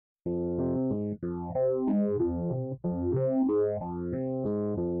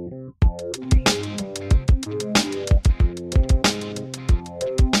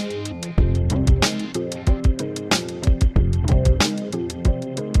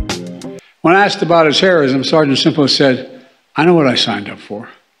When asked about his heroism, Sergeant Simpo said, "I know what I signed up for.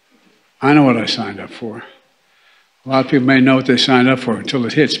 I know what I signed up for." A lot of people may know what they signed up for until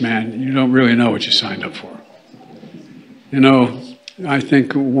it hits, man. You don't really know what you signed up for. You know, I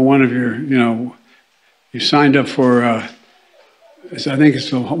think one of your, you signed up for, I think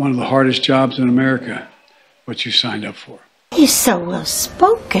it's one of the hardest jobs in America, what you signed up for. He's so well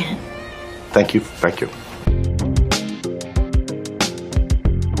spoken. Thank you. Thank you.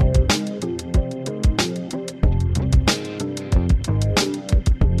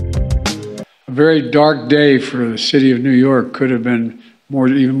 A very dark day for the city of New York could have been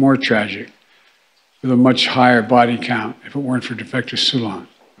even more tragic, with a much higher body count if it weren't for Defector Sulan.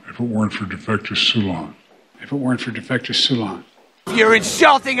 If it weren't for Defector Sulan. If it weren't for Defector Sulan. You're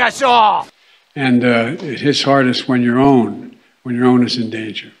insulting us all! And it hits hardest when your own is in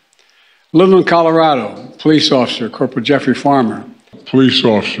danger. Littleton, Colorado, police officer, Corporal Jeffrey Farmer. Police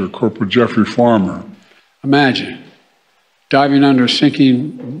officer, Corporal Jeffrey Farmer. Imagine diving under a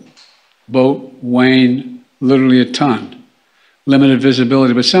sinking boat weighing literally a ton, limited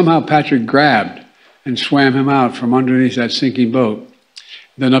visibility, but somehow Patrick grabbed and swam him out from underneath that sinking boat,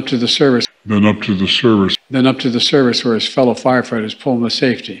 then up to the service. Then up to the service where his fellow firefighters pulled him to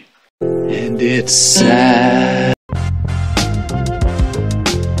safety. And it's sad.